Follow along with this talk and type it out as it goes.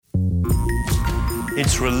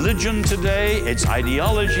It's religion today, it's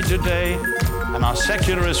ideology today, and our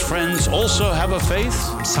secularist friends also have a faith.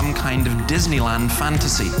 Some kind of Disneyland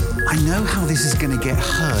fantasy. I know how this is going to get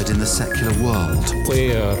heard in the secular world.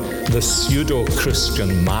 Where the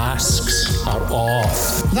pseudo-Christian masks are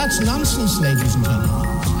off. That's nonsense, ladies and gentlemen.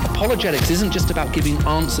 Apologetics isn't just about giving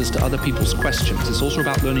answers to other people's questions. It's also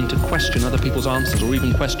about learning to question other people's answers, or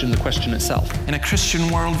even question the question itself. In a Christian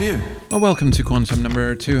worldview. Well, welcome to Quantum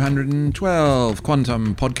number 212.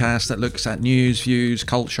 Quantum podcast that looks at news, views,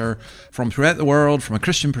 culture from throughout the world from a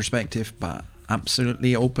Christian perspective, but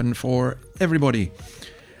absolutely open for everybody.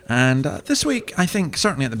 And this week, I think,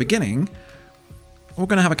 certainly at the beginning, we're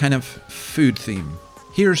going to have a kind of food theme.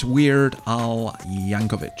 Here's Weird Al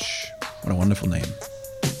Yankovic. What a wonderful name.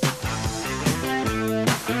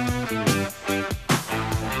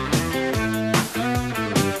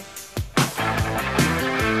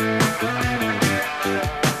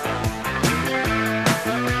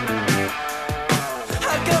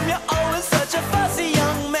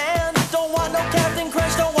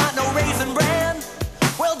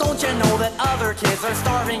 Kids are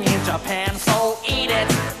starving in Japan, so eat it,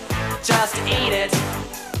 just eat it.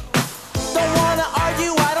 Don't wanna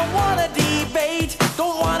argue, I don't wanna debate.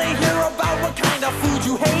 Don't wanna hear about what kind of food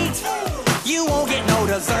you hate. You won't get no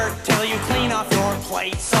dessert till you clean off your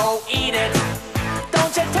plate, so eat it.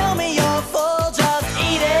 Don't you tell me you're full, just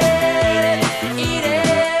eat it, eat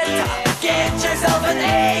it. Get yourself an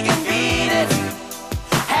egg and beat it.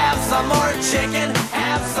 Have some more chicken,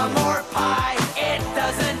 have some more pie. It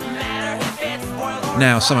doesn't matter.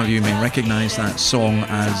 Now, some of you may recognize that song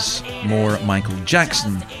as more Michael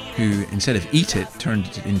Jackson, who instead of Eat It, turned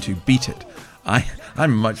it into Beat It. I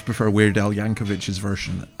much prefer Weird Al Yankovic's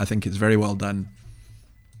version. I think it's very well done.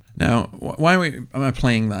 Now, why am I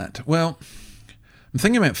playing that? Well, I'm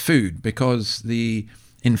thinking about food because the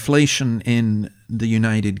inflation in the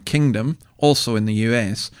United Kingdom, also in the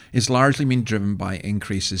US, is largely being driven by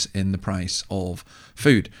increases in the price of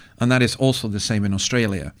food. And that is also the same in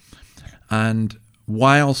Australia. And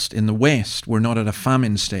whilst in the West we're not at a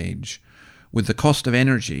famine stage, with the cost of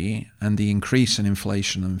energy and the increase in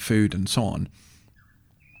inflation and food and so on,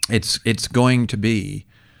 it's going to be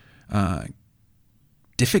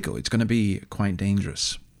difficult. It's going to be quite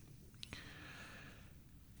dangerous.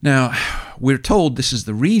 Now, we're told this is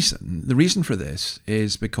the reason. The reason for this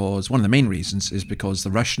is because, one of the main reasons is because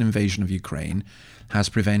the Russian invasion of Ukraine has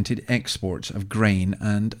prevented exports of grain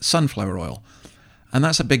and sunflower oil. And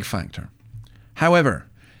that's a big factor. However,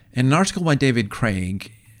 in an article by David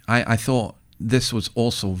Craig, I thought this was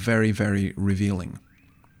also very, very revealing.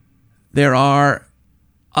 There are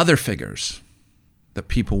other figures that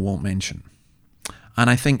people won't mention. And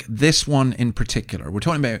I think this one in particular, we're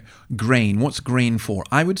talking about grain. What's grain for?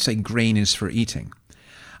 I would say grain is for eating.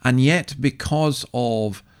 And yet, because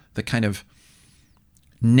of the kind of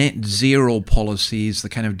net zero policies, the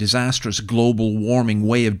kind of disastrous global warming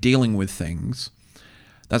way of dealing with things,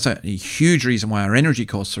 that's a huge reason why our energy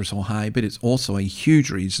costs are so high, but it's also a huge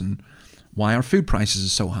reason why our food prices are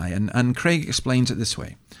so high. And Craig explains it this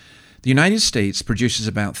way. The United States produces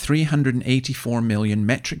about 384 million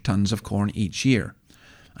metric tons of corn each year,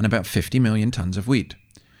 and about 50 million tons of wheat.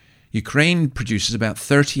 Ukraine produces about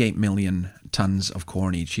 38 million tons of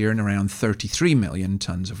corn each year and around 33 million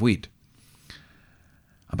tons of wheat.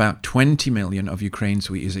 About 20 million of Ukraine's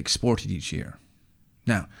wheat is exported each year.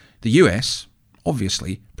 Now, the US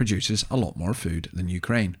obviously produces a lot more food than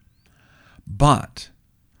Ukraine. But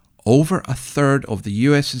over a third of the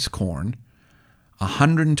US's corn,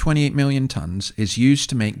 128 million tons, is used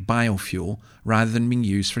to make biofuel rather than being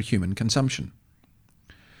used for human consumption.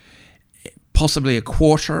 Possibly a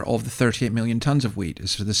quarter of the 38 million tons of wheat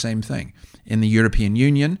is for the same thing. In the European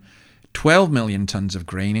Union, 12 million tons of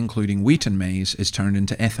grain, including wheat and maize, is turned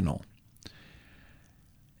into ethanol.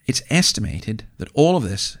 It's estimated that all of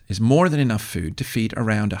this is more than enough food to feed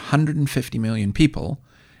around 150 million people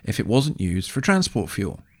if it wasn't used for transport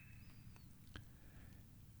fuel.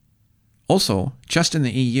 Also, just in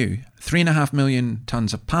the EU, 3.5 million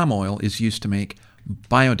tons of palm oil is used to make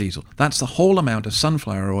biodiesel. That's the whole amount of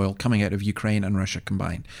sunflower oil coming out of Ukraine and Russia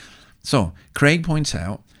combined. So, Craig points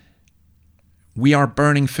out, we are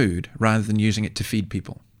burning food rather than using it to feed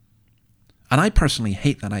people. And I personally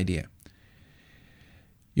hate that idea.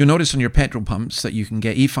 You'll notice on your petrol pumps that you can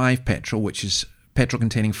get E5 petrol, which is petrol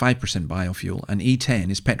containing 5% biofuel, and E10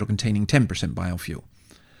 is petrol containing 10% biofuel.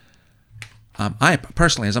 I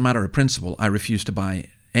personally, as a matter of principle, I refuse to buy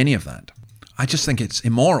any of that. I just think it's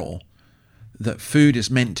immoral that food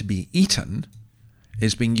is meant to be eaten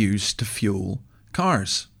is being used to fuel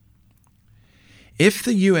cars. If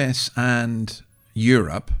the US and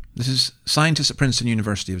Europe, this is scientists at Princeton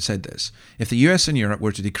University have said this, if the US and Europe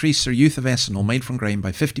were to decrease their use of ethanol made from grain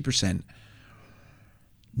by 50%,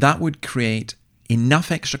 that would create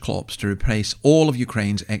enough extra crops to replace all of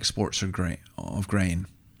Ukraine's exports of grain.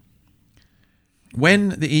 When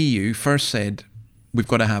the EU first said we've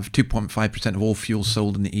got to have 2.5% of all fuels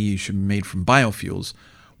sold in the EU should be made from biofuels,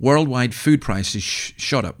 worldwide food prices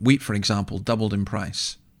shot up. Wheat, for example, doubled in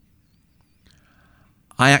price.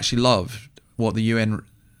 I actually loved what the UN's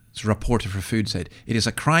rapporteur for food said. It is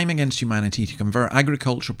a crime against humanity to convert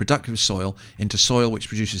agricultural productive soil into soil which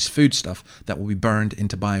produces foodstuff that will be burned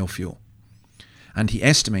into biofuel. And he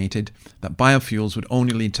estimated that biofuels would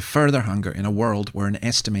only lead to further hunger in a world where an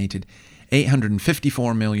estimated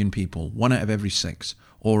 854 million people, 1 out of every 6,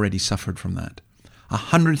 already suffered from that.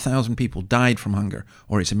 100,000 people died from hunger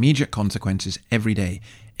or its immediate consequences every day.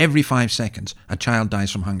 Every 5 seconds, a child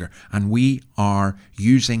dies from hunger, and we are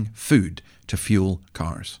using food to fuel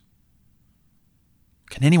cars.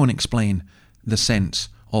 Can anyone explain the sense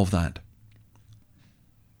of that?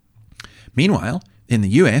 Meanwhile, in the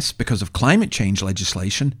US, because of climate change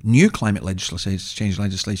legislation, new climate change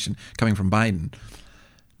legislation coming from Biden,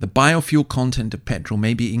 the biofuel content of petrol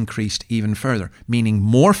may be increased even further, meaning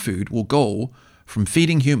more food will go from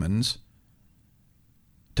feeding humans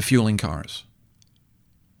to fueling cars.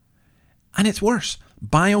 And it's worse.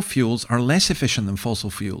 Biofuels are less efficient than fossil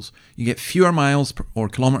fuels. You get fewer miles or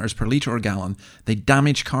kilometers per litre or gallon. They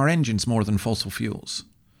damage car engines more than fossil fuels.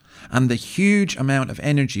 And the huge amount of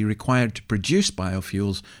energy required to produce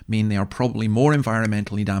biofuels mean they are probably more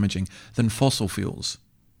environmentally damaging than fossil fuels.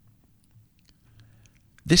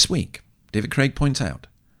 This week, David Craig points out,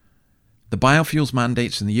 the biofuels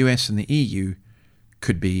mandates in the US and the EU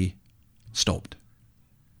could be stopped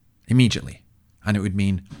immediately, and it would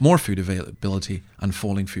mean more food availability and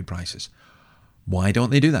falling food prices. Why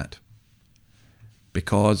don't they do that?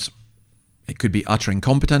 Because it could be utter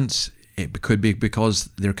incompetence. It could be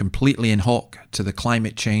because they're completely in hock to the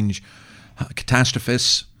climate change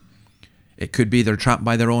catastrophists. It could be they're trapped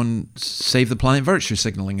by their own save the planet virtue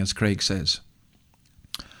signaling, as Craig says.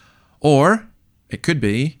 Or it could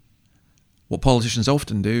be what politicians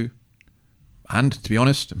often do, and to be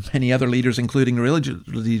honest, many other leaders, including a religious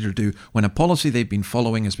leader, do. When a policy they've been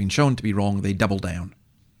following has been shown to be wrong, they double down.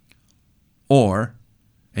 Or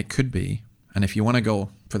it could be, and if you want to go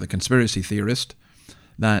for the conspiracy theorist,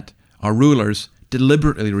 that our rulers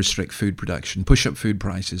deliberately restrict food production, push up food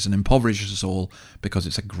prices, and impoverish us all because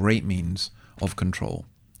it's a great means of control.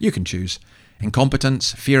 You can choose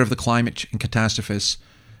incompetence, fear of the climate and catastrophists,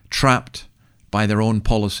 trapped by their own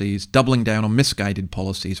policies, doubling down on misguided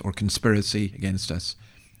policies, or conspiracy against us.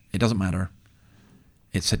 It doesn't matter.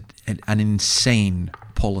 It's an insane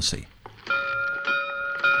policy.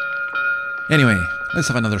 Anyway, let's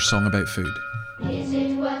have another song about food. Is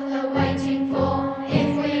it worth the waiting for?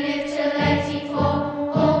 If we live till 84,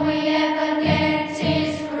 all we ever get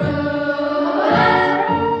is cruel.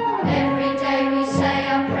 Every day we say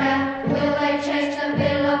a prayer. Will they change the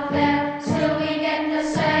bill of fare? Still we get the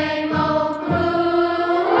same old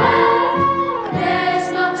gruel.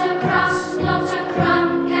 There's not a crust, not a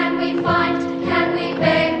crumb. Can we find? Can we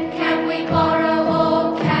beg? Can we borrow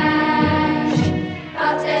or cash?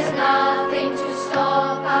 But there's nothing to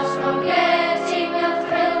stop us from getting a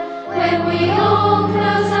thrill when we all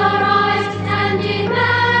close our eyes and imagine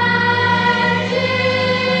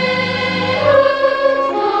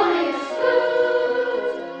glorious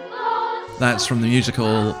food. That's from the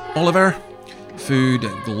musical Oliver, Food,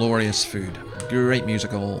 Glorious Food. Great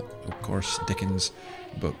musical, of course, Dickens'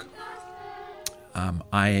 book.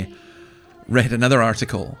 I read another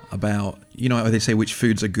article about, you know how they say which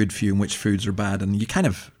foods are good for you and which foods are bad, and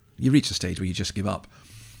you reach a stage where you just give up.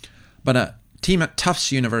 But a team at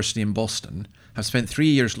Tufts University in Boston have spent 3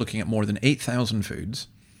 years looking at more than 8,000 foods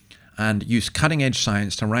and used cutting-edge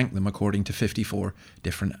science to rank them according to 54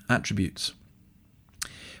 different attributes.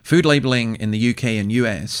 Food labelling in the UK and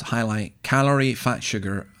US highlight calorie, fat,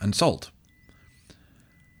 sugar, and salt.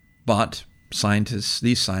 But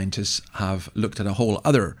these scientists have looked at a whole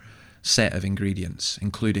other set of ingredients,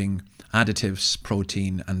 including additives,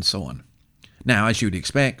 protein, and so on. Now, as you'd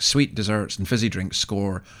expect, sweet desserts and fizzy drinks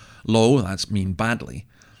score low. That's mean badly.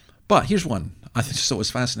 But here's one I just thought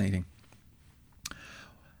was fascinating.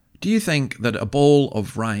 Do you think that a bowl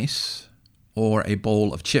of rice or a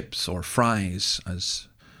bowl of chips or fries, as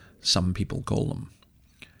some people call them,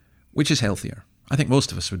 which is healthier? I think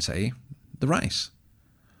most of us would say the rice.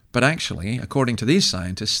 But actually, according to these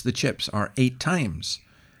scientists, the chips are 8 times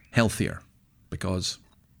healthier because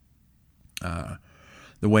the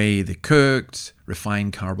way they cooked,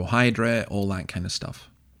 refined carbohydrate, all that kind of stuff.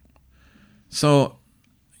 So,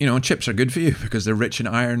 chips are good for you because they're rich in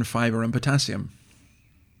iron, fibre and potassium.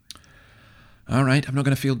 All right, I'm not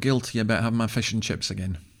going to feel guilty about having my fish and chips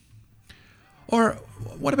again. Or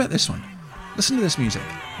what about this one? Listen to this music.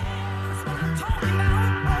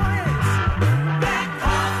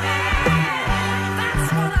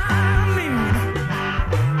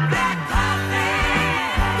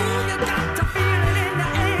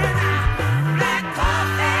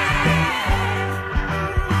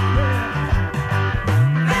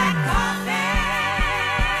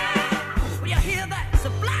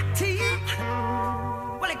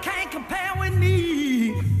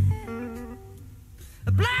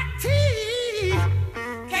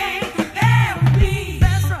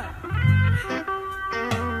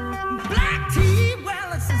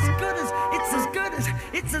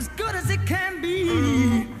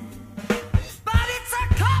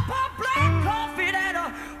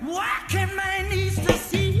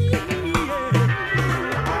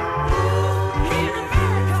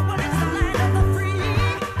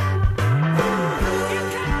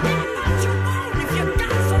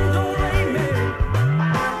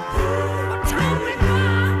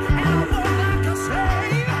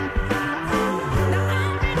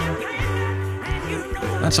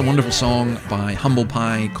 That's a wonderful song by Humble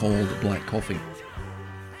Pie called Black Coffee.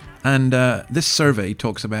 And this survey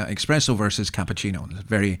talks about espresso versus cappuccino. It's a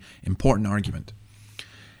very important argument.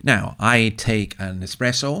 Now, I take an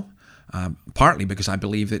espresso partly because I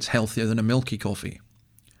believe it's healthier than a milky coffee.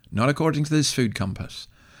 Not according to this food compass.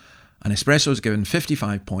 An espresso is given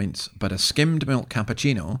 55 points, but a skimmed milk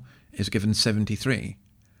cappuccino is given 73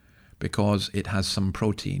 because it has some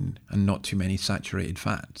protein and not too many saturated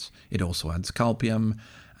fats. It also adds calcium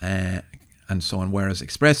and so on, whereas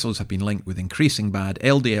espressos have been linked with increasing bad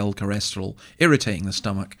LDL cholesterol, irritating the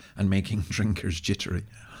stomach and making drinkers jittery.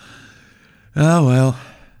 Oh well,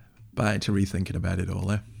 back to rethinking about it all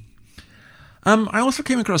there. I also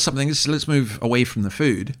came across something, let's move away from the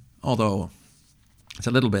food, although it's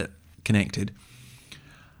a little bit connected.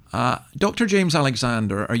 Dr. James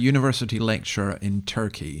Alexander, a university lecturer in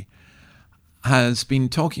Turkey, has been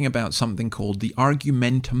talking about something called the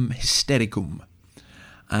argumentum hystericum.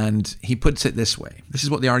 And he puts it this way. This is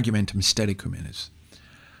what the argumentum hystericum is.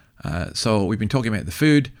 So we've been talking about the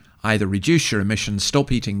food. Either reduce your emissions,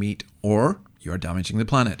 stop eating meat, or you are damaging the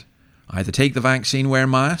planet. Either take the vaccine, wear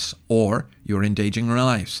masks, or you are endangering your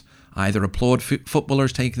lives. Either applaud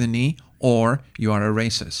footballers taking the knee, or you are a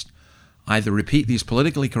racist. Either repeat these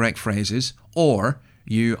politically correct phrases, or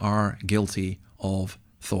you are guilty of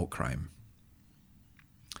thought crime.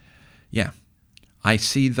 Yeah, I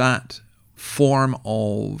see that form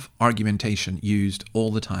of argumentation used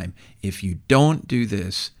all the time. If you don't do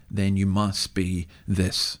this, then you must be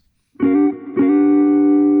this.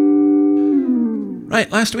 Right,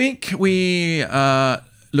 last week we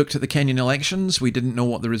looked at the Kenyan elections. We didn't know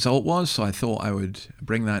what the result was, so I thought I would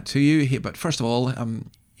bring that to you here. But first of all,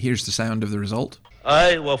 here's the sound of the result.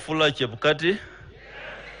 I, Wafula Chebukati,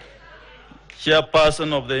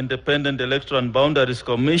 chairperson of the Independent Electoral and Boundaries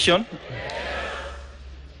Commission,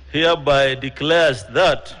 hereby declares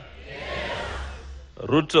that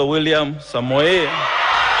Ruto William Samoei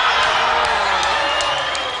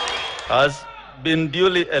has been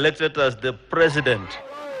duly elected as the president.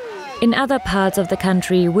 In other parts of the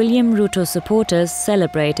country, William Ruto supporters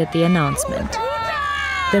celebrated the announcement.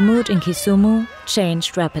 The mood in Kisumu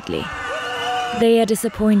changed rapidly. They are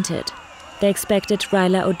disappointed. They expected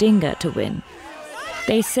Raila Odinga to win.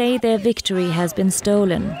 They say their victory has been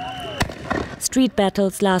stolen. Street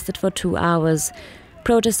battles lasted for 2 hours.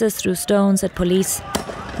 Protesters threw stones at police,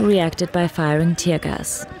 who reacted by firing tear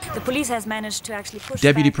gas. The police has managed to actually push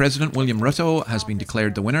Deputy back. President William Ruto has been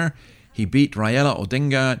declared the winner. He beat Raila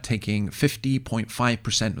Odinga, taking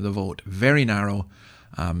 50.5% of the vote. Very narrow.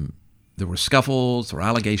 There were scuffles, there were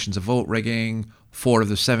allegations of vote rigging. 4 of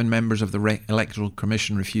the 7 members of the Electoral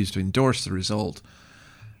Commission refused to endorse the result.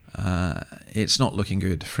 It's not looking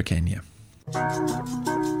good for Kenya.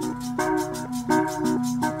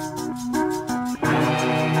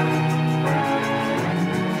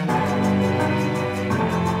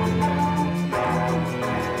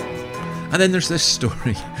 And then there's this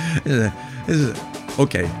story.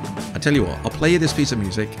 Okay, I tell you what, I'll play you this piece of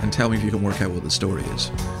music and tell me if you can work out what the story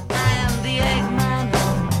is.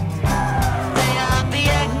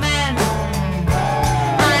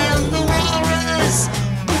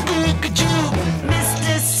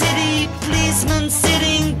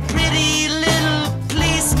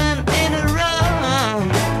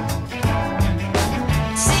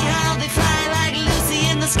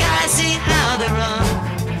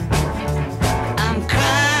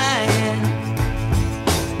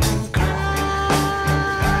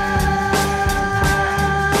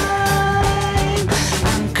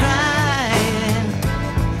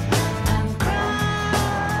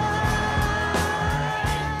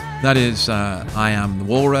 That is I Am the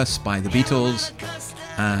Walrus by the Beatles,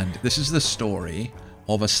 and this is the story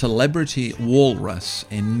of a celebrity walrus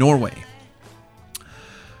in Norway.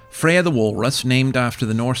 Freya the walrus, named after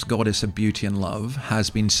the Norse goddess of beauty and love,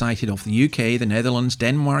 has been sighted off the UK, the Netherlands,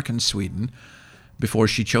 Denmark and Sweden before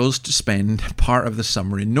she chose to spend part of the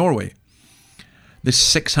summer in Norway.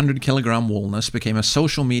 This 600-kilogram walrus became a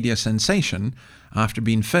social media sensation after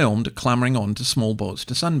being filmed clambering onto small boats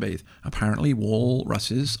to sunbathe. Apparently,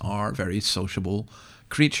 walruses are very sociable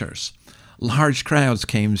creatures. Large crowds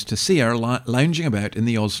came to see her lounging about in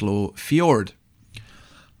the Oslo fjord.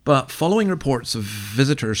 But following reports of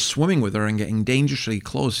visitors swimming with her and getting dangerously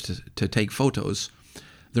close to take photos,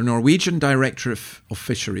 the Norwegian Director of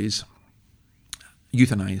Fisheries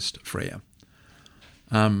euthanized Freya.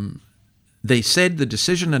 They said the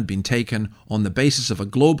decision had been taken on the basis of a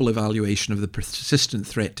global evaluation of the persistent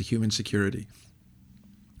threat to human security.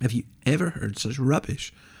 Have you ever heard such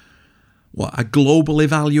rubbish? What, a global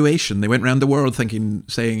evaluation? They went around the world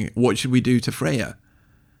saying, what should we do to Freya?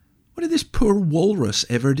 What did this poor walrus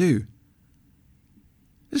ever do?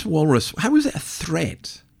 This walrus, how is it a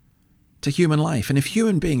threat to human life? And if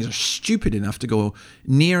human beings are stupid enough to go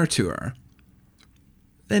near to her,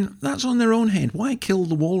 then that's on their own head. Why kill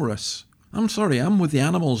the walrus? I'm sorry, I'm with the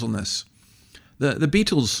animals on this. The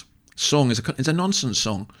Beatles song is a nonsense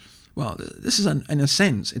song. Well, this is, in a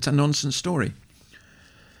sense, it's a nonsense story.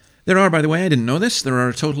 There are, by the way, I didn't know this, there are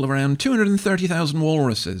a total of around 230,000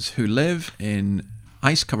 walruses who live in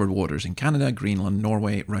ice-covered waters in Canada, Greenland,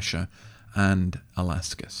 Norway, Russia, and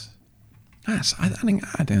Alaska. I think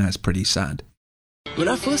that's pretty sad. When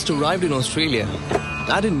I first arrived in Australia,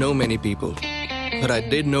 I didn't know many people, but I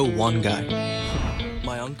did know one guy.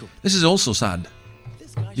 My uncle. This is also sad.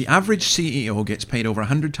 The average CEO gets paid over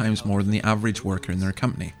 100 times more than the average worker in their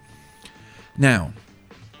company. Now,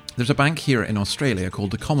 there's a bank here in Australia called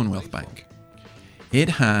the Commonwealth Bank. It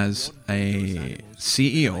has a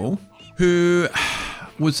CEO who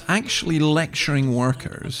was actually lecturing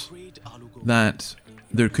workers that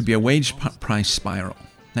there could be a wage price spiral.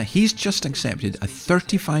 Now, he's just accepted a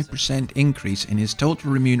 35% increase in his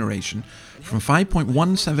total remuneration from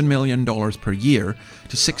 $5.17 million per year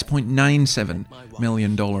to $6.97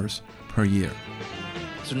 million per year.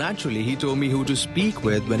 So naturally, he told me who to speak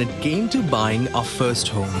with when it came to buying our first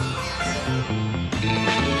home.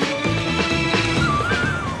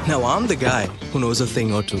 Now, I'm the guy who knows a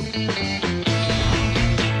thing or two.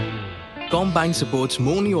 CommBank supports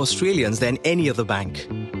more new Australians than any other bank.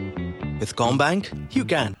 With CommBank, you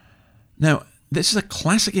can. Now, this is a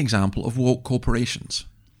classic example of woke corporations,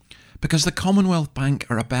 because the Commonwealth Bank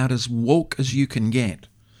are about as woke as you can get.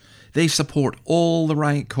 They support all the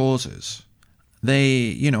right causes.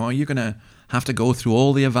 You're going to have to go through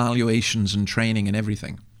all the evaluations and training and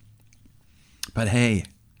everything. But hey,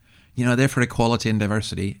 they're for equality and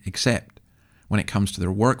diversity, except when it comes to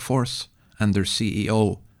their workforce and their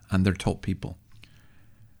CEO and their top people.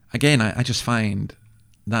 Again, I just find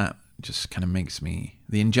that just kind of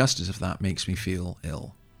the injustice of that makes me feel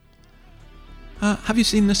ill. Have you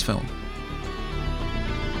seen this film?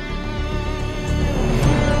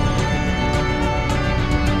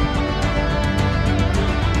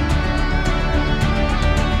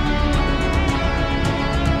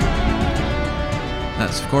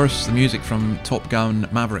 That's, of course, the music from Top Gun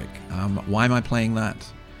Maverick. Why am I playing that?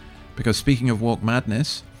 Because speaking of woke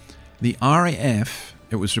madness, the RAF,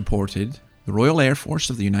 it was reported, the Royal Air Force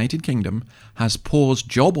of the United Kingdom has paused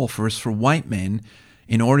job offers for white men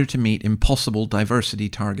in order to meet impossible diversity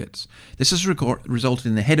targets. This has resulted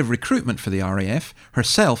in the head of recruitment for the RAF,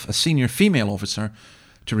 herself a senior female officer,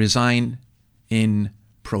 to resign in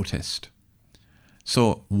protest.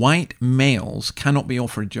 So white males cannot be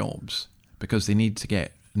offered jobs because they need to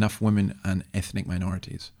get enough women and ethnic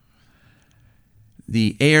minorities.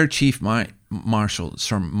 The Air Chief Marshal,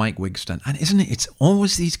 Sir Mike Wigston, and isn't it? It's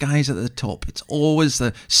always these guys at the top. It's always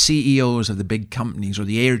the CEOs of the big companies or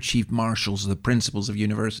the Air Chief Marshals or the principals of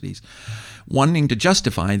universities wanting to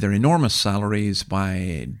justify their enormous salaries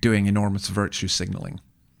by doing enormous virtue signalling.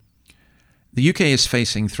 The UK is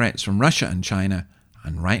facing threats from Russia and China,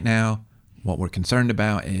 and right now, what we're concerned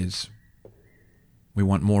about is we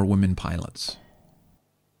want more women pilots.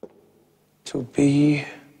 To be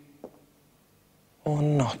or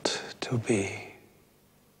not to be?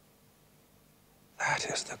 That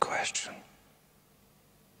is the question.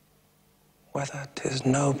 Whether 'tis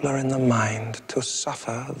nobler in the mind to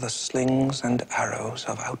suffer the slings and arrows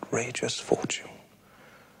of outrageous fortune,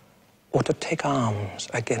 or to take arms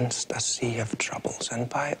against a sea of troubles, and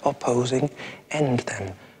by opposing end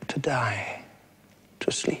them, to die,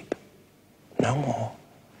 to sleep, no more,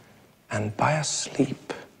 and by a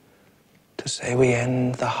sleep to say we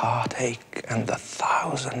end the heartache and the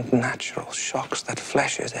 1,000 natural shocks that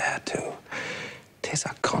flesh is heir to. 'Tis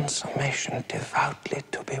a consummation devoutly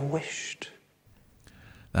to be wished.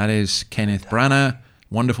 That is Kenneth Branagh,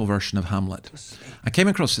 wonderful version of Hamlet. I came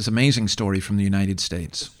across this amazing story from the United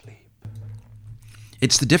States.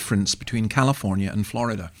 It's the difference between California and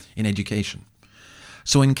Florida in education.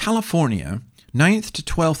 So in California, 9th to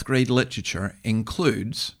 12th grade literature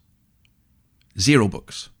includes 0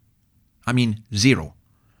 books. I mean 0,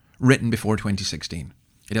 written before 2016.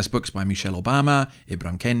 It has books by Michelle Obama,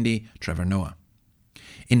 Ibram Kendi, Trevor Noah.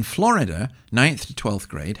 In Florida, 9th to 12th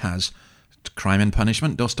grade has Crime and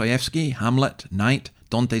Punishment, Dostoevsky, Hamlet, Night,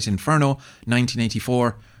 Dante's Inferno,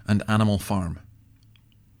 1984, and Animal Farm.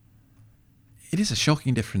 It is a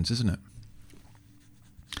shocking difference, isn't it?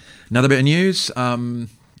 Another bit of news.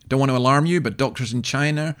 Don't want to alarm you, but doctors in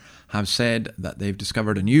China have said that they've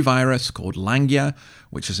discovered a new virus called Langia,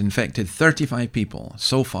 which has infected 35 people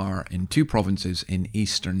so far in 2 provinces in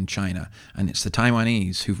eastern China. And it's the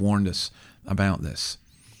Taiwanese who've warned us about this.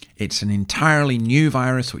 It's an entirely new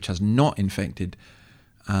virus which has not infected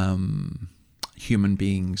human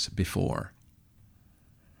beings before.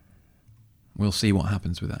 We'll see what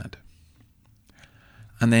happens with that.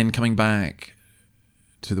 And then coming back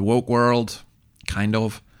to the woke world, kind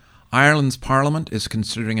of, Ireland's Parliament is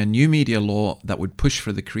considering a new media law that would push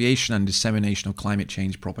for the creation and dissemination of climate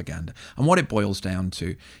change propaganda. And what it boils down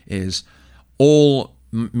to is all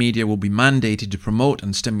media will be mandated to promote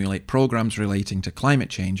and stimulate programs relating to climate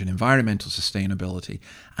change and environmental sustainability.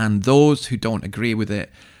 And those who don't agree with it,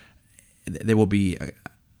 they will be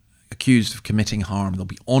accused of committing harm. There'll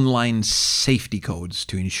be online safety codes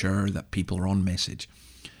to ensure that people are on message.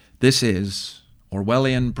 This is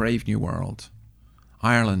Orwellian Brave New World.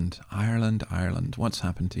 Ireland, Ireland, Ireland. What's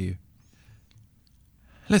happened to you?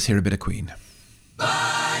 Let's hear a bit of Queen.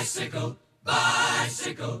 Bicycle,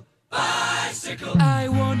 bicycle, bicycle. I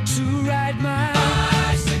want to ride my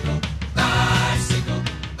bicycle, bicycle,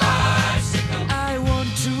 bicycle. I want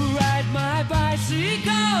to ride my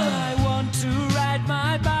bicycle. I want to ride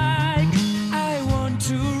my bike. I want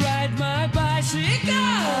to ride my bicycle.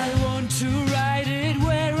 I want to ride it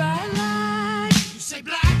where I like. You say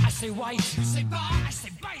black, I say white. You say bar, I say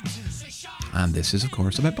bite. You say sharp. And this is, of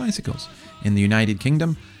course, about bicycles. In the United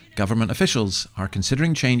Kingdom, government officials are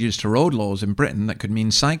considering changes to road laws in Britain that could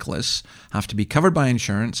mean cyclists have to be covered by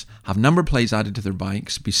insurance, have number plates added to their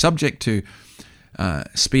bikes, be subject to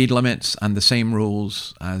speed limits and the same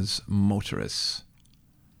rules as motorists.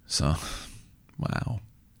 So, wow.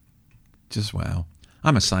 Just wow.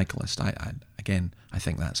 I'm a cyclist. I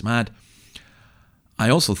think that's mad. I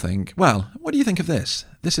also think, well, what do you think of this?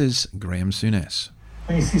 This is Graham Souness.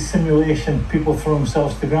 When you see simulation, people throw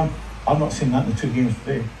themselves to the ground. I've not seen that in the 2 games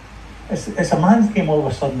today. It's a man's game all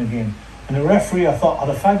of a sudden again. And the referee, I thought, had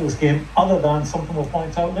a fabulous game, other than something we'll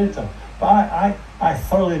point out later. But I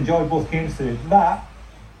thoroughly enjoyed both games today.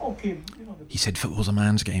 He said football's a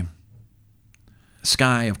man's game.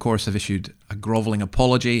 Sky, of course, have issued a grovelling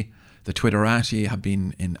apology. The Twitterati have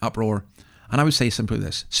been in uproar. And I would say simply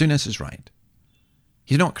this. Souness is right.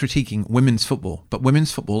 He's not critiquing women's football, but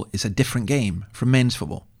women's football is a different game from men's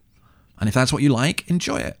football. And if that's what you like,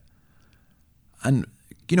 enjoy it. And,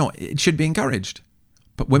 you know, it should be encouraged.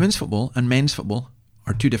 But women's football and men's football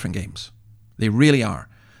are 2 different games. They really are.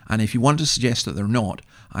 And if you want to suggest that they're not,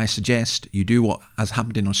 I suggest you do what has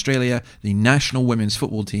happened in Australia. The national women's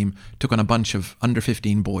football team took on a bunch of under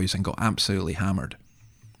 15 boys and got absolutely hammered.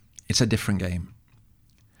 It's a different game.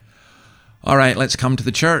 All right, let's come to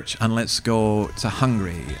the church and let's go to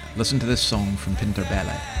Hungary. Listen to this song from Pinter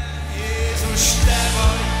Bele.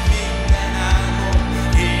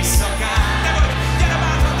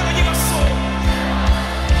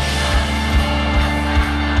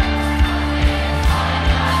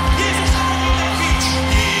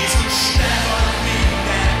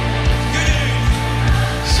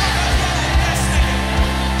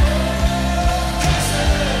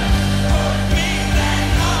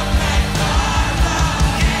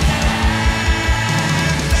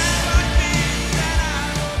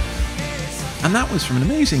 And that was from an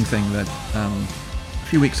amazing thing that a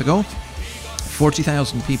few weeks ago,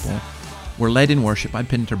 40,000 people were led in worship by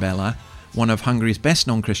Pinter Bele, one of Hungary's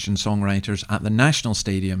best-known Christian songwriters, at the National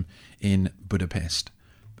Stadium in Budapest.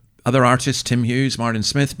 Other artists, Tim Hughes, Martin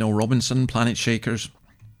Smith, Noel Robinson, Planet Shakers,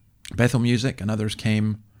 Bethel Music, and others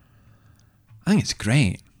came. I think it's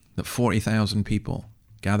great that 40,000 people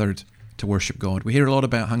gathered to worship God. We hear a lot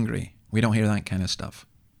about Hungary. We don't hear that kind of stuff.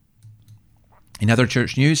 In other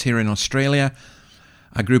church news, here in Australia,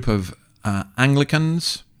 a group of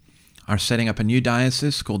Anglicans are setting up a new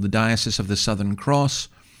diocese called the Diocese of the Southern Cross.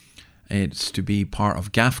 It's to be part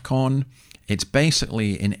of GAFCON. It's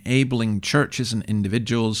basically enabling churches and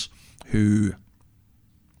individuals who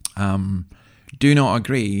do not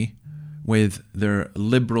agree with their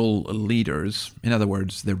liberal leaders, in other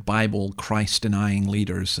words, their Bible Christ-denying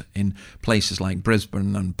leaders in places like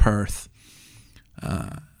Brisbane and Perth,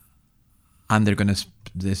 and they're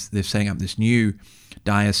setting up this new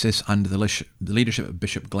diocese under the leadership of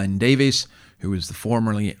Bishop Glenn Davies, who was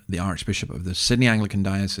formerly the Archbishop of the Sydney Anglican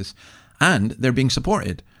Diocese, and they're being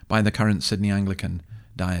supported by the current Sydney Anglican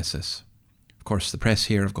Diocese. Of course, the press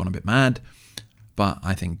here have gone a bit mad, but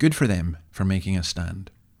I think good for them for making a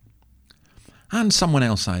stand. And someone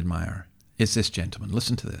else I admire is this gentleman.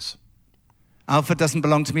 Listen to this. Alpha doesn't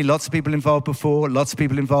belong to me. Lots of people involved before, lots of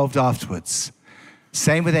people involved afterwards.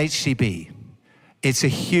 Same with HCB. It's a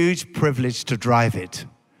huge privilege to drive it,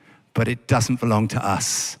 but it doesn't belong to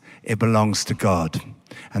us. It belongs to God.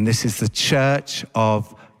 And this is the Church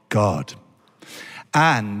of God.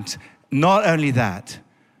 And not only that,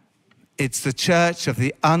 it's the church of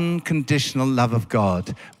the unconditional love of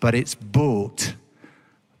God, but it's bought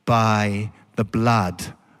by the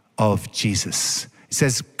blood of Jesus. It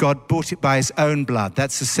says God bought it by his own blood.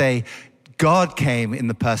 That's to say, God came in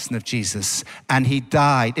the person of Jesus and he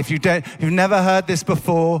died. If you've never heard this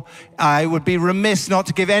before, I would be remiss not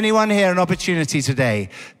to give anyone here an opportunity today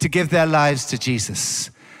to give their lives to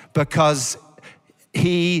Jesus, because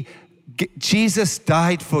Jesus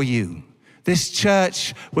died for you. This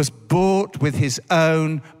church was bought with his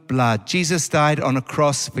own blood. Jesus died on a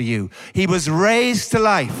cross for you. He was raised to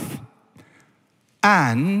life.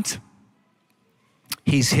 And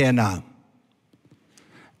he's here now.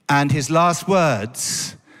 And his last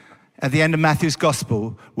words at the end of Matthew's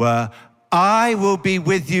gospel were, I will be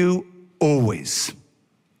with you always.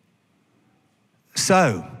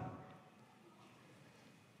 So,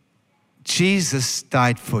 Jesus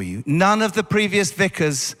died for you. None of the previous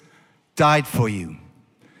vicars died for you.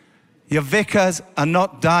 Your vicars are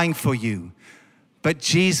not dying for you, but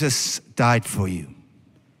Jesus died for you.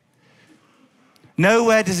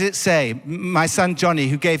 Nowhere does it say, my son Johnny,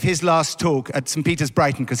 who gave his last talk at St. Peter's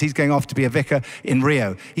Brighton, because he's going off to be a vicar in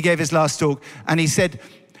Rio, he gave his last talk, and he said,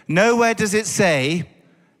 nowhere does it say,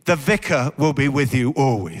 the vicar will be with you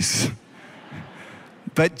always.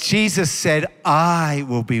 But Jesus said, I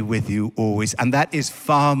will be with you always, and that is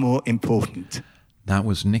far more important. That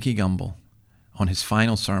was Nicky Gumbel on his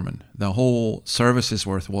final sermon. The whole service is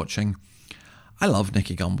worth watching. I love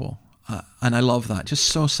Nicky Gumbel, and I love that. Just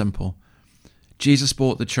so simple. Jesus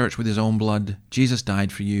bought the church with his own blood. Jesus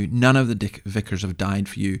died for you. None of the vicars have died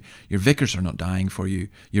for you. Your vicars are not dying for you.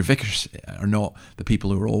 Your vicars are not the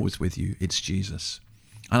people who are always with you. It's Jesus.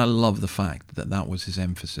 And I love the fact that that was his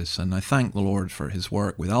emphasis. And I thank the Lord for his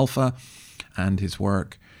work with Alpha and his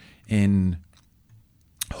work in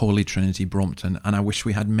Holy Trinity Brompton. And I wish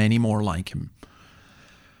we had many more like him.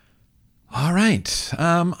 All right.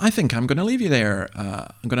 I think I'm going to leave you there.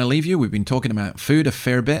 I'm going to leave you. We've been talking about food a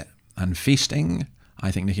fair bit and feasting.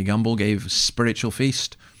 I think Nicky Gumbel gave a spiritual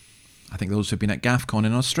feast. I think those who've been at GAFCON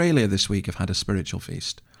in Australia this week have had a spiritual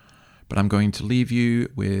feast. But I'm going to leave you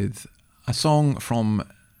with a song from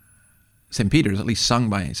St. Peter's, at least sung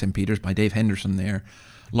by St. Peter's, by Dave Henderson there.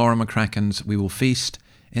 Laura McCracken's We Will Feast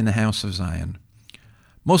in the House of Zion.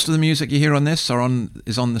 Most of the music you hear on this is on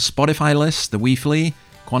the Spotify list, the Weefly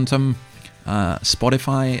Quantum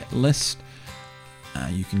Spotify list.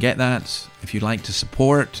 You can get that. If you'd like to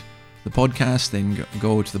support the podcast, then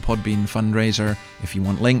go to the Podbean fundraiser. If you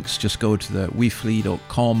want links, just go to the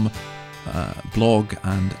weefly.com blog,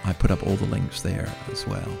 and I put up all the links there as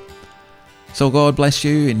well. So God bless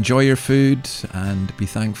you, enjoy your food, and be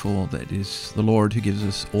thankful that it is the Lord who gives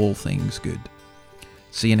us all things good.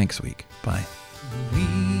 See you next week. Bye.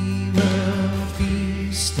 We will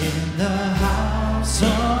feast in the house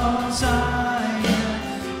of Zion.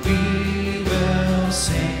 We will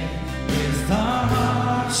sing with our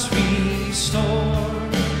hearts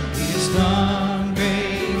restored. He has done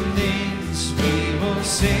great things. We will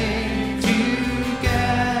sing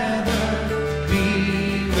together. We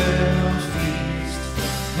will feast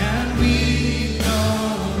and we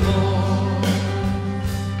know, Lord,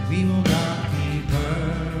 we will not be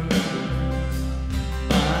burned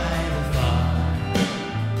by the fire.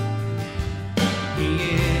 He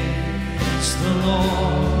is the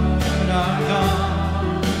Lord our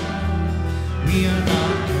God. We are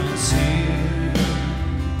not consumed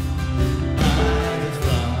by the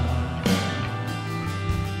fire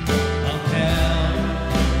of hell.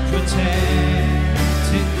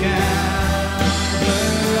 Protected, gather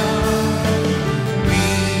up. We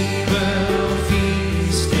will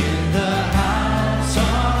feast in the house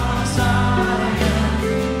of Zion.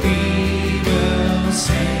 We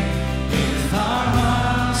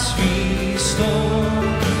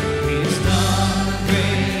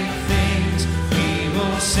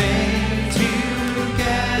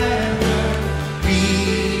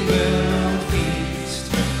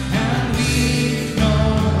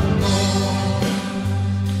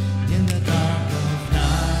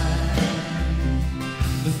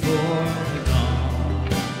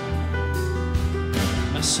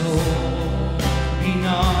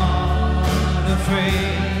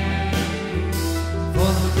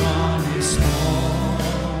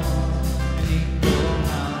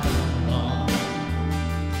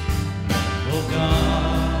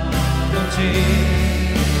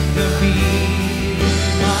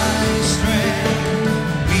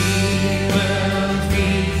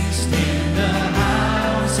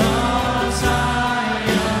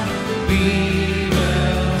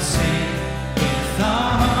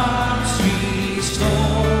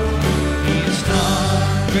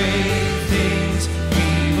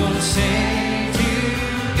say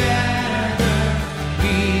together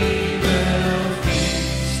we will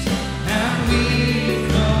feast and weep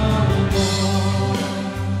no more.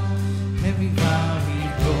 Every valley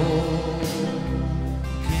broken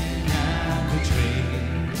and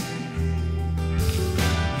betrayed,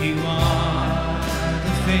 you are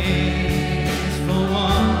the faithful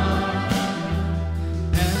one.